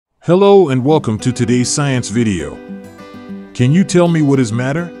Hello and welcome to today's science video. Can you tell me what is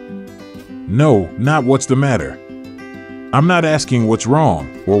matter? No, not what's the matter. I'm not asking what's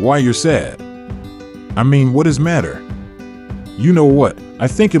wrong or why you're sad. I mean, what is matter? You know what, I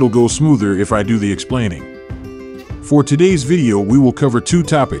think it'll go smoother if I do the explaining. For today's video, we will cover two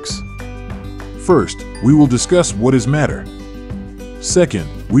topics. First, we will discuss what is matter. Second,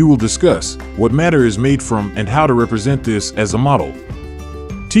 we will discuss what matter is made from and how to represent this as a model.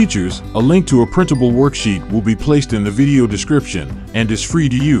 Teachers, a link to a printable worksheet will be placed in the video description and is free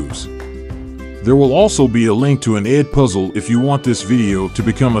to use. There will also be a link to an Edpuzzle if you want this video to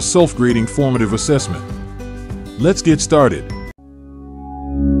become a self-grading formative assessment. Let's get started.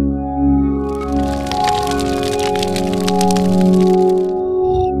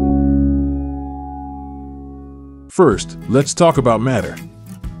 First, let's talk about matter.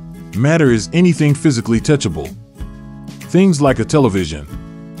 Matter is anything physically touchable. Things like a television,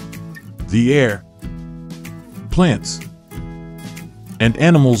 the air, plants, and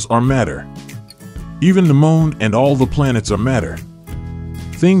animals are matter. Even the moon and all the planets are matter.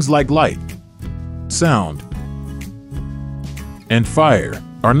 Things like light, sound, and fire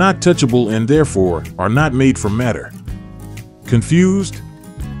are not touchable and therefore are not made from matter. Confused?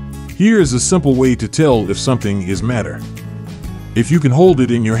 Here is a simple way to tell if something is matter. If you can hold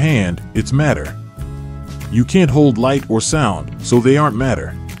it in your hand, it's matter. You can't hold light or sound, so they aren't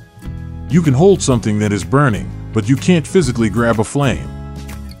matter. You can hold something that is burning, but you can't physically grab a flame.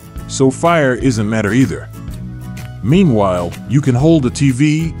 So fire isn't matter either. Meanwhile, you can hold a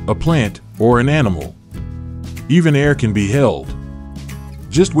TV, a plant, or an animal. Even air can be held.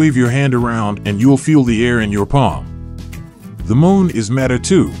 Just wave your hand around and you'll feel the air in your palm. The moon is matter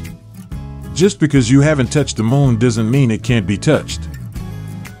too. Just because you haven't touched the moon doesn't mean it can't be touched.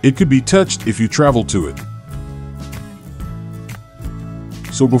 It could be touched if you travel to it.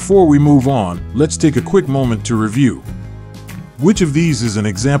 So before we move on, let's take a quick moment to review. Which of these is an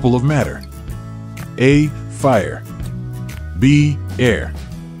example of matter? A. Fire. B. Air.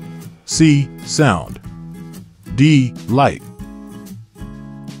 C. Sound. D. Light.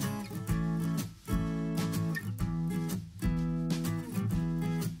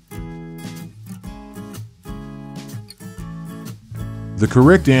 The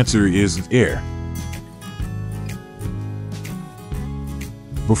correct answer is air.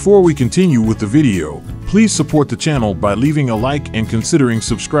 Before we continue with the video, please support the channel by leaving a like and considering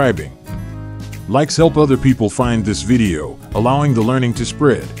subscribing. Likes help other people find this video, allowing the learning to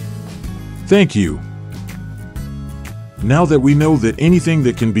spread. Thank you. Now that we know that anything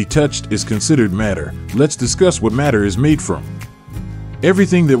that can be touched is considered matter, let's discuss what matter is made from.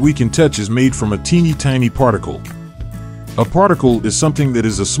 Everything that we can touch is made from a teeny tiny particle. A particle is something that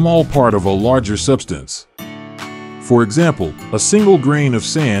is a small part of a larger substance. For example, a single grain of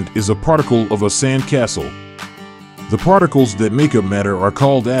sand is a particle of a sand castle. The particles that make up matter are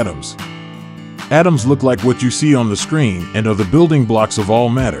called atoms. Atoms look like what you see on the screen and are the building blocks of all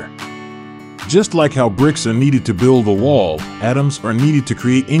matter. Just like how bricks are needed to build a wall, atoms are needed to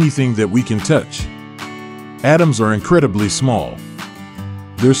create anything that we can touch. Atoms are incredibly small.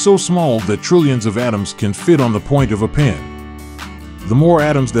 They're so small that trillions of atoms can fit on the point of a pen. The more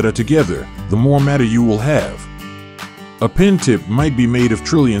atoms that are together, the more matter you will have. A pen tip might be made of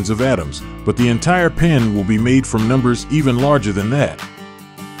trillions of atoms, but the entire pen will be made from numbers even larger than that.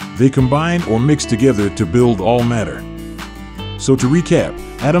 They combine or mix together to build all matter. So to recap,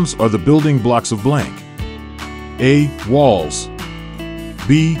 atoms are the building blocks of blank. A. Walls.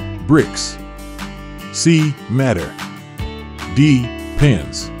 B. Bricks. C. Matter. D.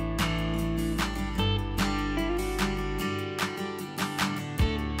 Pens.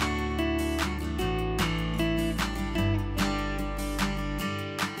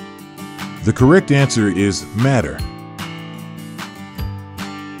 The correct answer is matter.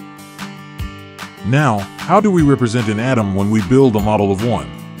 Now, how do we represent an atom when we build a model of one?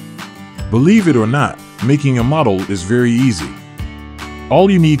 Believe it or not, making a model is very easy.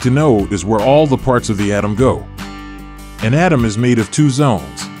 All you need to know is where all the parts of the atom go. An atom is made of two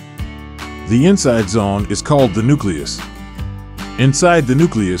zones. The inside zone is called the nucleus. Inside the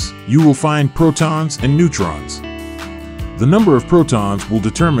nucleus, you will find protons and neutrons. The number of protons will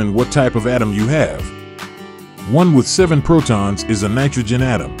determine what type of atom you have. One with 7 protons is a nitrogen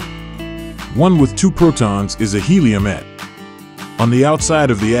atom. One with 2 protons is a helium atom. On the outside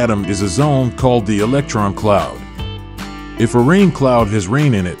of the atom is a zone called the electron cloud. If a rain cloud has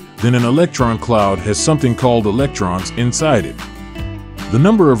rain in it, then an electron cloud has something called electrons inside it. The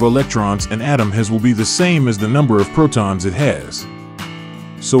number of electrons an atom has will be the same as the number of protons it has.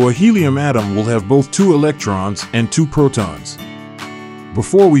 So a helium atom will have both 2 electrons and 2 protons.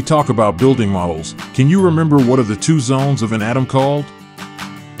 Before we talk about building models, can you remember what are the two zones of an atom called?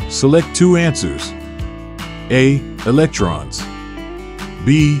 Select two answers. A. Electrons.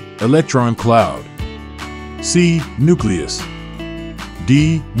 B. Electron cloud. C. Nucleus.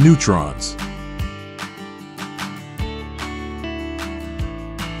 D. Neutrons.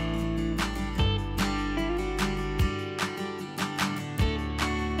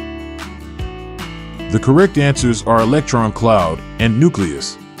 The correct answers are electron cloud and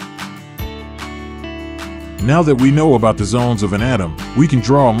nucleus. Now that we know about the zones of an atom, we can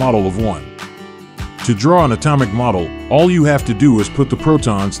draw a model of one. To draw an atomic model, all you have to do is put the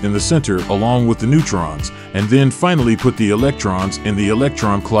protons in the center along with the neutrons, and then finally put the electrons in the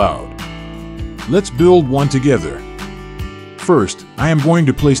electron cloud. Let's build one together. First, I am going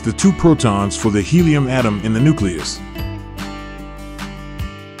to place the two protons for the helium atom in the nucleus.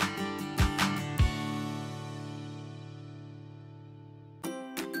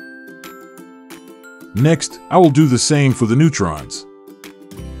 Next, I will do the same for the neutrons.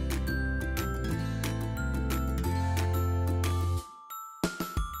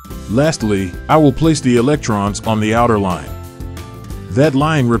 Lastly, I will place the electrons on the outer line. That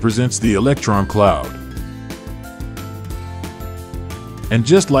line represents the electron cloud. And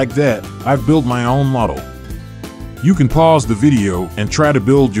just like that, I've built my own model. You can pause the video and try to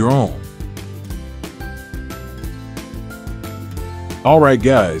build your own. Alright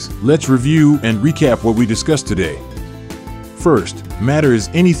guys, let's review and recap what we discussed today. First, matter is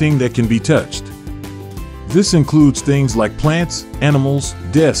anything that can be touched. This includes things like plants, animals,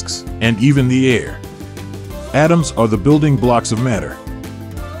 desks, and even the air. Atoms are the building blocks of matter.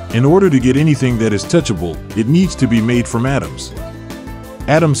 In order to get anything that is touchable, it needs to be made from atoms.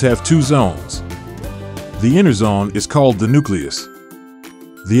 Atoms have two zones. The inner zone is called the nucleus.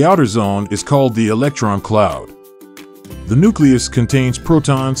 The outer zone is called the electron cloud. The nucleus contains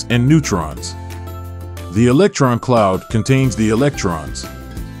protons and neutrons. The electron cloud contains the electrons.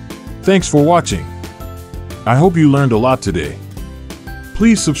 Thanks for watching. I hope you learned a lot today.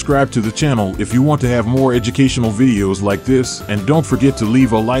 Please subscribe to the channel if you want to have more educational videos like this, and don't forget to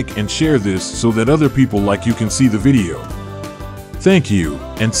leave a like and share this so that other people like you can see the video. Thank you,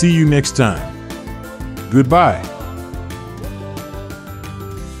 and see you next time. Goodbye.